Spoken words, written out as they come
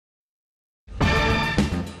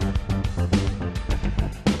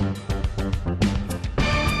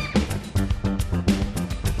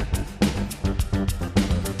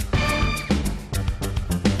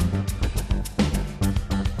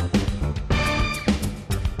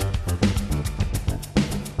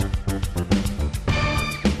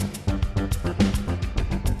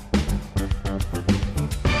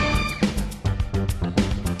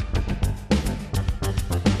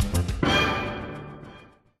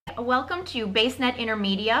Welcome to BaseNet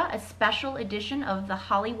Intermedia, a special edition of the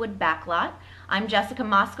Hollywood Backlot. I'm Jessica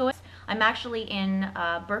Moskowitz. I'm actually in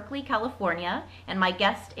Berkeley, California, and my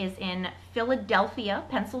guest is in Philadelphia,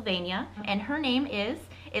 Pennsylvania, and her name is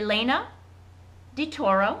Ilena Di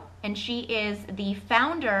Toro, and she is the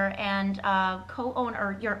founder and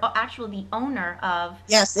co-owner, you're actually the owner of...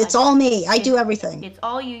 Yes, it's all me. I do everything. It's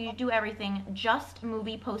all you. You do everything.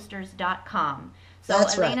 JustMoviePosters.com. So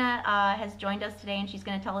That's right. Ilena has joined us today, and she's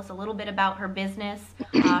going to tell us a little bit about her business,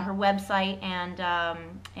 her website, and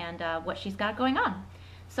what she's got going on.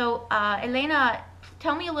 So Ilena,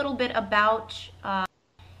 tell me a little bit about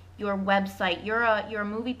your website. You're a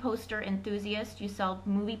movie poster enthusiast. You sell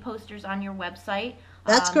movie posters on your website.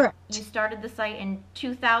 That's correct. You started the site in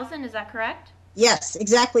 2000. Is that correct? Yes,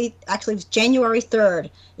 exactly. Actually, it was January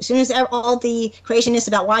 3rd. As soon as all the craziness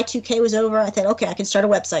about Y2K was over, I thought, okay, I can start a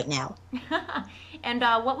website now. And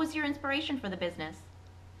what was your inspiration for the business?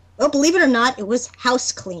 Well, believe it or not, it was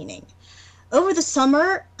house cleaning. Over the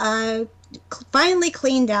summer, I finally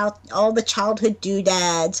cleaned out all the childhood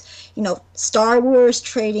doodads, Star Wars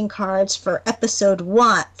trading cards for episode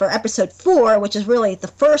 4, which is really the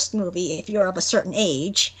first movie if you're of a certain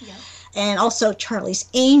age. Yeah. And also Charlie's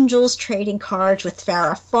Angels trading cards with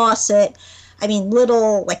Farrah Fawcett. I mean,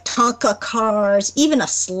 little like Tonka cars, even a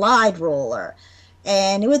slide roller.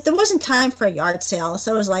 And there wasn't time for a yard sale,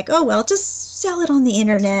 so I was like, oh, well, just sell it on the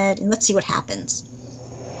internet and let's see what happens.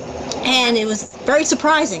 And it was very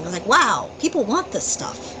surprising. I was like, wow, people want this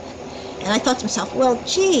stuff. And I thought to myself, well,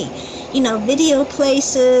 gee, video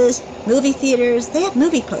places, movie theaters, they have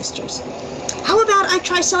movie posters. How about I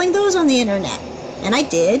try selling those on the internet? And I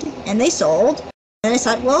did, and they sold. And I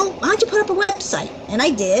thought, well, why don't you put up a website? And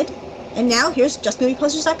I did. And now here's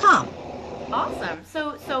JustMoviePosters.com. Awesome.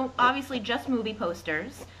 So obviously just movie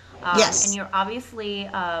posters. Yes. And you're obviously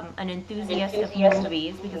an enthusiast of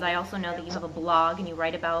movies, because I also know that you have a blog and you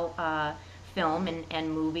write about film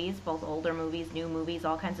and movies, both older movies, new movies,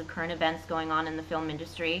 all kinds of current events going on in the film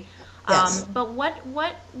industry. Yes. But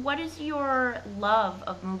what is your love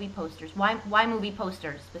of movie posters? Why movie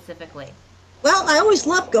posters specifically? Well, I always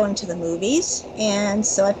loved going to the movies, and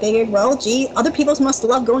so I figured, well, gee, other people must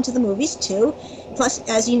love going to the movies too. Plus,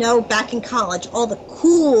 as you know, back in college, all the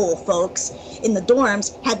cool folks in the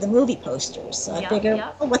dorms had the movie posters. So I figured,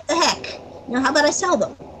 well, what the heck? How about I sell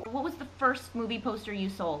them? What was the first movie poster you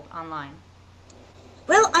sold online?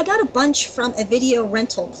 Well, I got a bunch from a video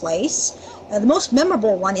rental place. The most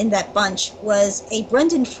memorable one in that bunch was a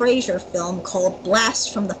Brendan Fraser film called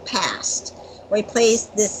Blast from the Past, where he plays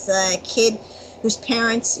this kid whose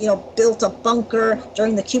parents, built a bunker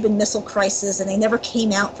during the Cuban Missile Crisis, and they never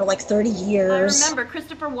came out for like 30 years. I remember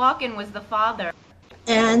Christopher Walken was the father.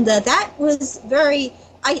 And that was I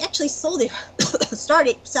actually sold it,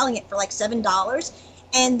 started selling it for like $7,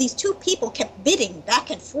 and these two people kept bidding back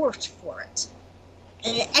and forth for it.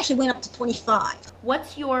 And it actually went up to $25.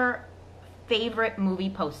 What's your favorite movie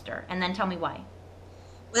poster? And then tell me why.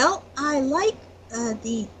 Well, I like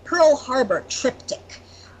the Pearl Harbor triptych.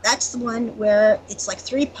 That's the one where it's like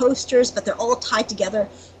 3 posters, but they're all tied together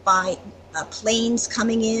by planes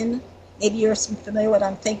coming in. Maybe you're familiar with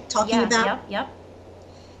what I'm talking about? Yep.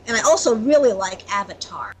 And I also really like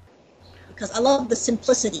Avatar, because I love the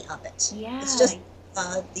simplicity of it. Yeah. It's just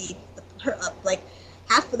like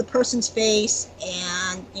half of the person's face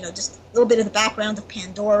and, just a little bit of the background of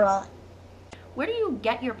Pandora. Where do you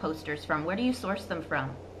get your posters from? Where do you source them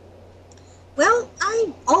from? Well,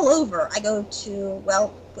 all over. I go to,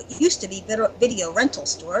 what used to be video rental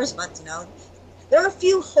stores, but, there are a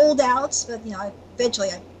few holdouts, but, eventually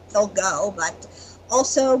they'll go, but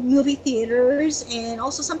also movie theaters, and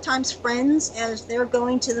also sometimes friends, as they're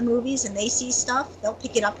going to the movies and they see stuff, they'll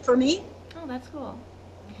pick it up for me. Oh, that's cool.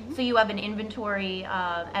 Mm-hmm. So you have an inventory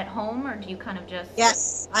at home, or do you kind of just...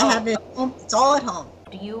 Yes, I have it at home. It's all at home.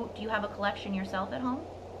 Do you have a collection yourself at home?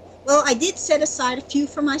 Well, I did set aside a few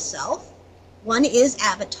for myself. One is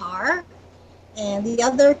Avatar, and the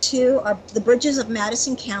other 2 are The Bridges of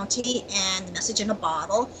Madison County and The Message in a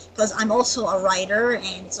Bottle, because I'm also a writer,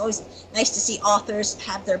 and it's always nice to see authors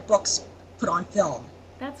have their books put on film.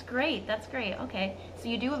 That's great. Okay, so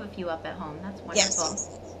you do have a few up at home. That's wonderful.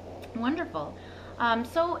 Yes. Wonderful.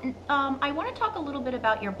 So I want to talk a little bit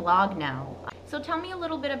about your blog now. So tell me a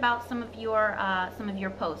little bit about some of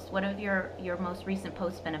your posts. What have your most recent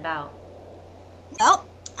posts been about? Well,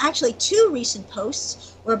 actually 2 recent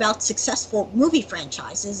posts were about successful movie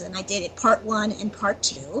franchises, and I did it part 1 and part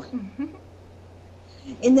 2. Mm-hmm.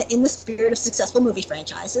 In the spirit of successful movie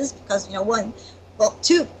franchises, because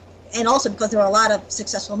 2, and also because there are a lot of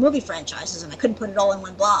successful movie franchises, and I couldn't put it all in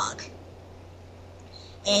one blog.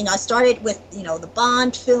 And I started with, the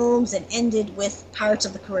Bond films and ended with Pirates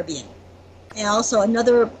of the Caribbean. And also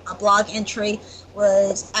another blog entry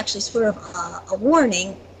was actually sort of a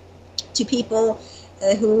warning to people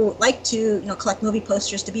who like to, collect movie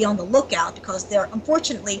posters to be on the lookout, because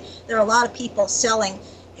unfortunately there are a lot of people selling,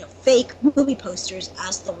 fake movie posters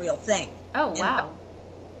as the real thing. Oh, wow.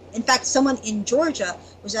 In fact, someone in Georgia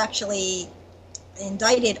was actually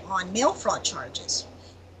indicted on mail fraud charges.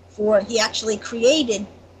 He actually created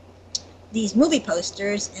these movie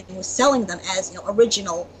posters and was selling them as,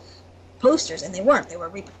 original posters, and they weren't. They were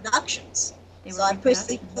reproductions. So I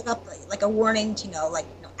basically put up like a warning to,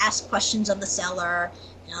 ask questions of the seller,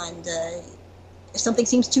 and if something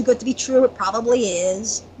seems too good to be true, it probably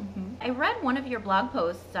is. Mm-hmm. I read one of your blog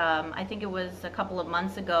posts, I think it was a couple of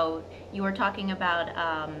months ago. You were talking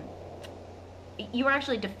about, you were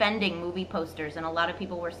actually defending movie posters, and a lot of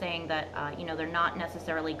people were saying that, they're not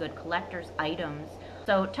necessarily good collector's items.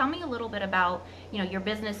 So tell me a little bit about, your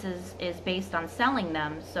business is based on selling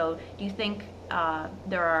them. So do you think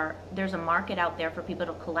there's a market out there for people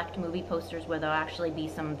to collect movie posters where there'll actually be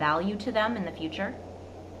some value to them in the future?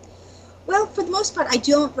 Well, for the most part, I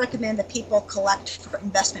don't recommend that people collect for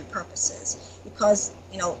investment purposes, because,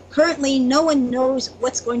 currently no one knows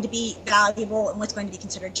what's going to be valuable and what's going to be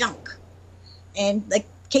considered junk. And, like,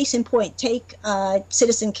 case in point, take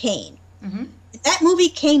Citizen Kane. Mm-hmm. If that movie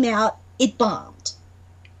came out, it bombed.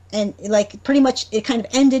 And, pretty much it kind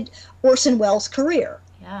of ended Orson Welles' career.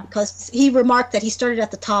 Yeah. Because he remarked that he started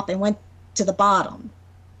at the top and went to the bottom.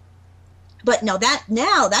 But no,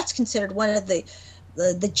 that's considered one of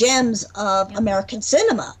the gems of American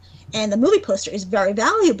cinema, and the movie poster is very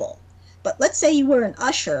valuable. But let's say you were an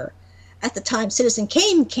usher at the time Citizen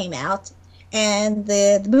Kane came out, and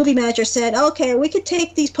the movie manager said, okay, we could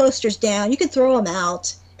take these posters down, you could throw them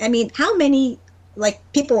out. I mean, how many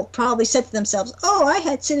people probably said to themselves, oh, I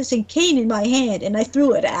had Citizen Kane in my hand and I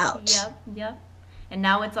threw it out. Yep. And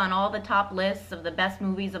now it's on all the top lists of the best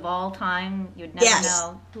movies of all time. You'd never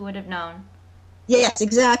know. Who would have known? Yes,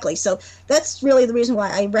 exactly. So that's really the reason why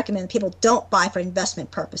I recommend people don't buy for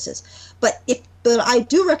investment purposes. But I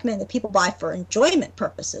do recommend that people buy for enjoyment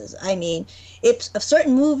purposes. I mean, if a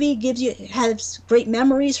certain movie has great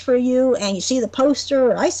memories for you, and you see the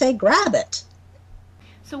poster, I say grab it.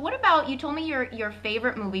 So what about, you told me your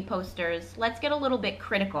favorite movie posters. Let's get a little bit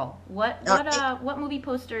critical. What movie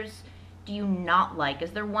posters do you not like?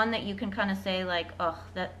 Is there one that you can kind of say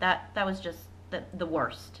that was just the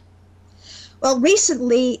worst? Well,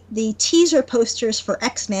 recently, the teaser posters for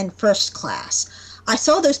X-Men First Class. I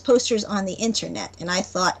saw those posters on the internet, and I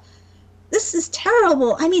thought, this is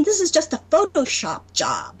terrible. I mean, this is just a Photoshop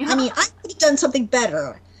job. I mean, I could have done something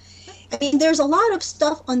better. I mean, there's a lot of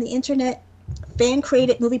stuff on the internet,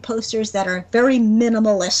 fan-created movie posters that are very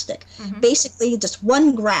minimalistic. Mm-hmm. Basically, just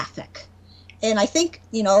one graphic. And I think,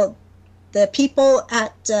 the people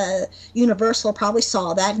at Universal probably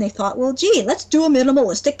saw that and they thought, well, gee, let's do a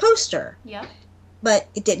minimalistic poster. Yeah. But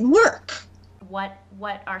it didn't work. What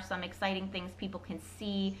are some exciting things people can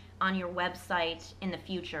see on your website in the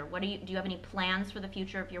future? Do you have any plans for the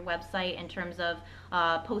future of your website in terms of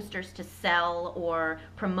posters to sell or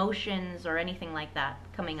promotions or anything like that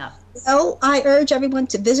coming up? Well, I urge everyone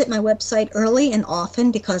to visit my website early and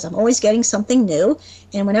often, because I'm always getting something new.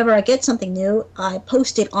 And whenever I get something new, I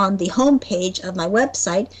post it on the homepage of my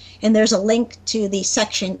website, and there's a link to the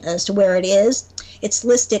section as to where it is. It's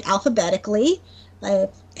listed alphabetically.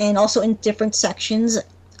 And also in different sections.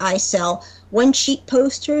 I sell one-sheet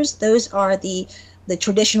posters. Those are the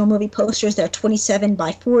traditional movie posters. They're 27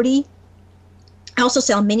 by 40. I also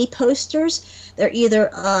sell mini posters. They're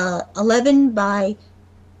either 11 by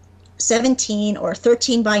 17 or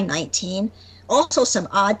 13 by 19. Also some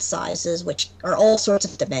odd sizes, which are all sorts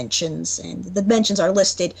of dimensions, and the dimensions are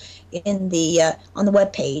listed in the on the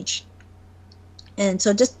web page. And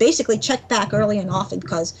so just basically check back early and often,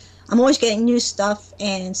 because I'm always getting new stuff,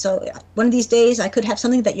 and so one of these days I could have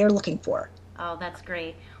something that you're looking for. Oh, that's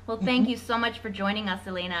great. Well, thank you so much for joining us,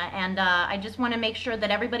 Ilena, and I just want to make sure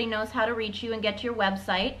that everybody knows how to reach you and get to your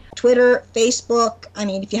website. Twitter, Facebook. I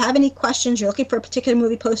mean, if you have any questions, you're looking for a particular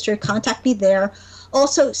movie poster, contact me there.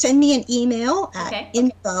 Also, send me an email at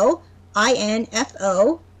info,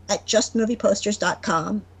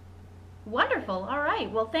 @justmovieposters.com. Wonderful. All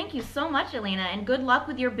right. Well, thank you so much, Ilena, and good luck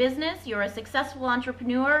with your business. You're a successful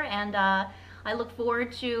entrepreneur, and I look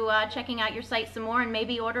forward to checking out your site some more and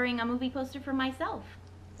maybe ordering a movie poster for myself.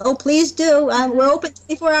 Oh, please do. We're open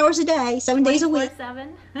 24 hours a day, 7 days a week.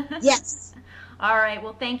 24/7? Yes. All right.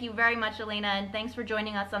 Well, thank you very much, Ilena, and thanks for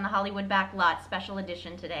joining us on the Hollywood Backlot Special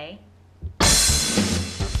Edition today.